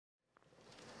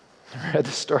I read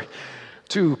the story.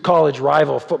 Two college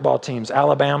rival football teams,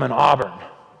 Alabama and Auburn,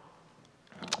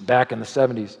 back in the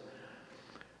 70s.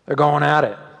 They're going at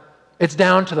it. It's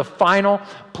down to the final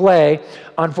play.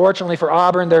 Unfortunately for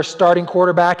Auburn, their starting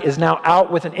quarterback is now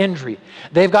out with an injury.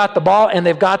 They've got the ball and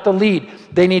they've got the lead.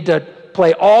 They need to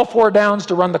play all 4 downs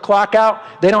to run the clock out.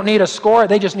 They don't need a score.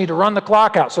 They just need to run the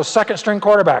clock out. So second string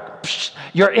quarterback,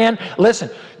 you're in. Listen,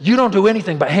 you don't do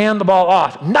anything but hand the ball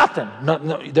off. Nothing. No,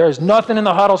 there's nothing in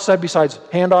the huddle said besides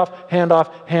hand off, hand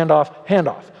off, hand off, hand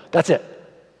off. That's it.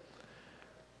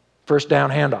 First down,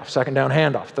 handoff. Second down,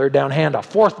 handoff. Third down, handoff.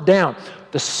 Fourth down,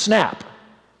 the snap.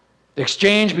 The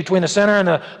exchange between the center and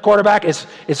the quarterback is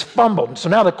fumbled. So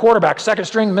now the quarterback, second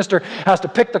string,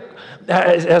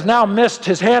 has now missed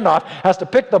his handoff, has to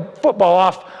pick the football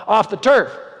off the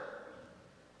turf.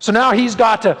 So now he's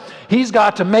got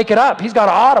to make it up. He's got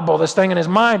to audible this thing in his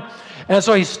mind. And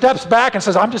so he steps back and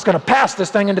says, I'm just going to pass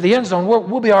this thing into the end zone.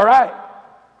 We'll be all right.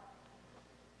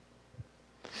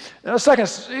 Now,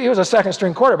 he was a second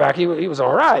string quarterback. He was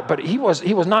all right, but he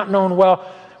was not known well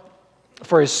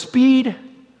for his speed,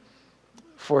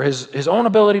 for his own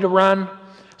ability to run.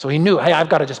 So he knew, hey, I've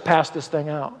got to just pass this thing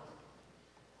out.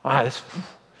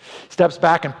 Steps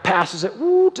back and passes it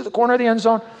to the corner of the end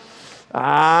zone.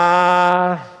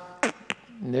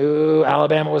 No,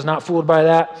 Alabama was not fooled by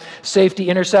that. Safety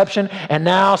interception, and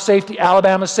now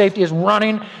Alabama's safety is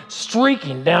running,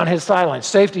 streaking down his sideline.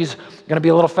 Safety's going to be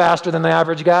a little faster than the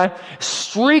average guy,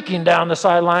 streaking down the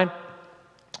sideline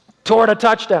toward a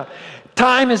touchdown.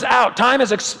 Time is out. Time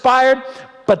has expired,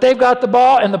 but they've got the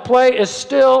ball, and the play is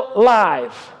still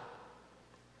live.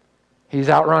 He's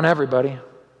outrun everybody.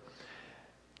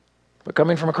 But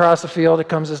coming from across the field, it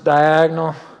comes this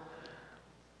diagonal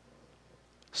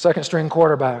second string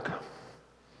quarterback,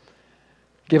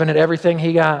 giving it everything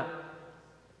he got.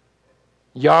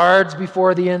 Yards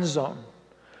before the end zone,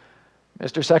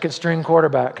 Mr. Second string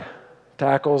quarterback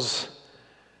tackles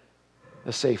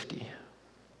the safety.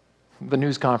 The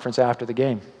news conference after the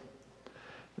game.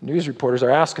 The news reporters are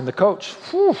asking the coach,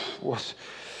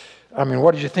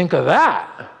 what did you think of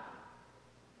that?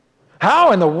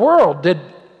 How in the world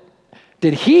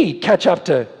did he catch up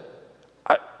to,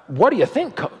 what do you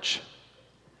think, coach?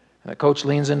 And the coach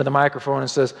leans into the microphone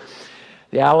and says,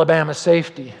 the Alabama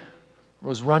safety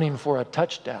was running for a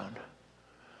touchdown.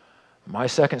 My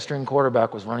second string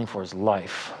quarterback was running for his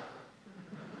life.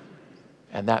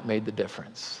 And that made the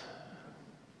difference.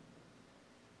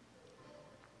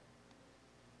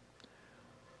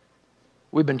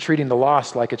 We've been treating the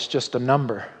lost like it's just a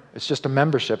number. It's just a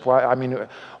membership.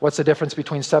 What's the difference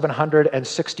between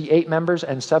 768 members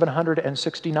and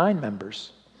 769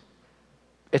 members?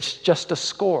 It's just a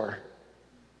score.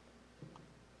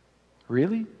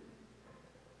 Really?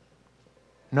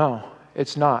 No,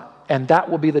 it's not. And that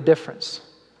will be the difference.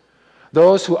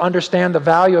 Those who understand the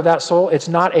value of that soul, it's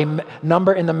not a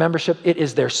number in the membership, it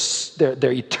is their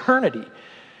eternity.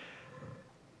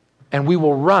 And we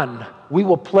will run. We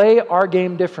will play our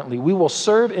game differently. We will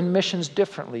serve in missions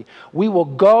differently. We will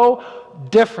go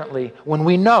differently when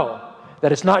we know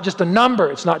that it's not just a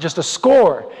number, it's not just a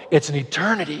score, it's an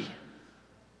eternity.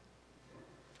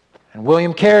 And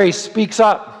William Carey speaks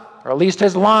up, or at least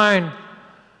his line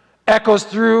echoes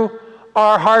through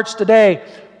our hearts today.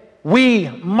 We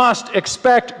must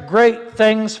expect great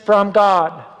things from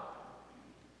God,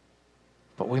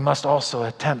 but we must also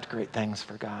attempt great things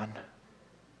for God.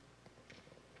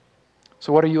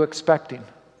 So what are you expecting?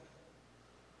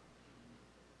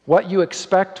 What you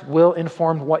expect will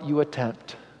inform what you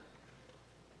attempt.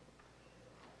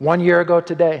 1 year ago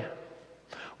today,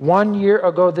 1 year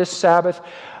ago this Sabbath,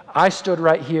 I stood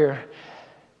right here,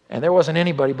 and there wasn't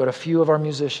anybody but a few of our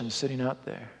musicians sitting out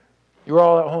there. You were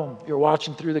all at home. You were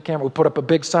watching through the camera. We put up a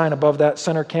big sign above that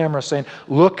center camera saying,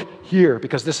 look here,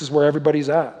 because this is where everybody's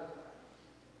at.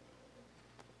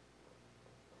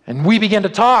 And we begin to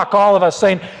talk, all of us,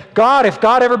 saying, God, if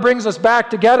God ever brings us back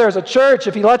together as a church,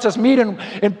 if He lets us meet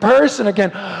in person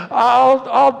again,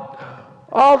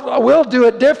 we'll do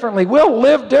it differently. We'll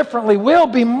live differently. We'll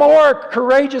be more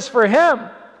courageous for Him.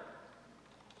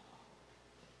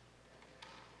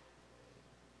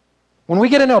 When we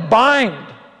get in a bind,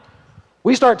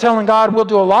 we start telling God we'll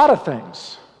do a lot of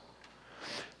things.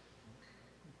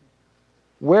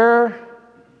 Where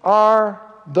are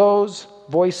those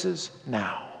voices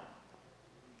now?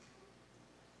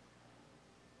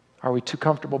 Are we too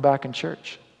comfortable back in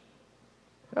church?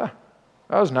 Yeah,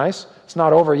 that was nice. It's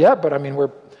not over yet, but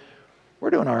we're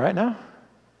doing all right now.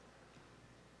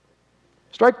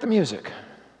 Strike the music.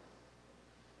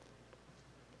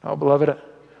 Oh, beloved,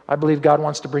 I believe God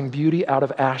wants to bring beauty out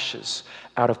of ashes,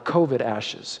 out of COVID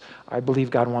ashes. I believe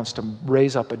God wants to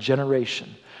raise up a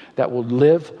generation that will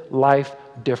live life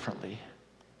differently.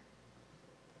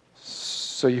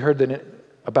 So you heard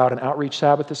about an outreach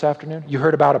Sabbath this afternoon? You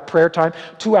heard about a prayer time,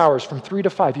 2 hours from 3 to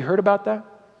 5. You heard about that?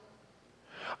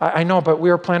 I know, but we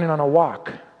are planning on a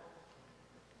walk.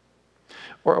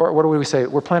 Or what do we say?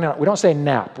 We don't say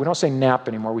nap. We don't say nap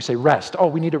anymore. We say rest. Oh,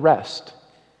 we need to rest.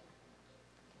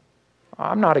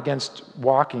 I'm not against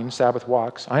walking, Sabbath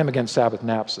walks. I am against Sabbath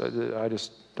naps. I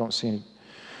just don't see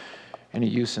any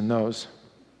use in those.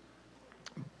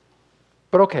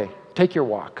 But okay, take your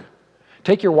walk.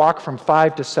 Take your walk from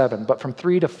 5 to 7, but from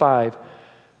 3 to 5,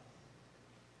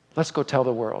 let's go tell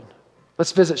the world.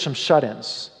 Let's visit some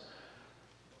shut-ins.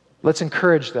 Let's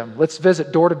encourage them. Let's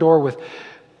visit door to door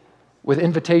with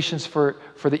invitations for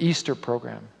the Easter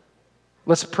program.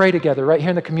 Let's pray together right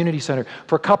here in the community center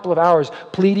for a couple of hours,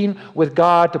 pleading with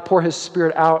God to pour His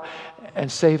Spirit out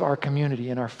and save our community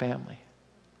and our family.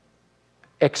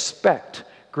 Expect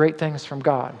great things from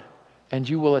God, and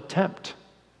you will attempt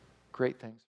great things.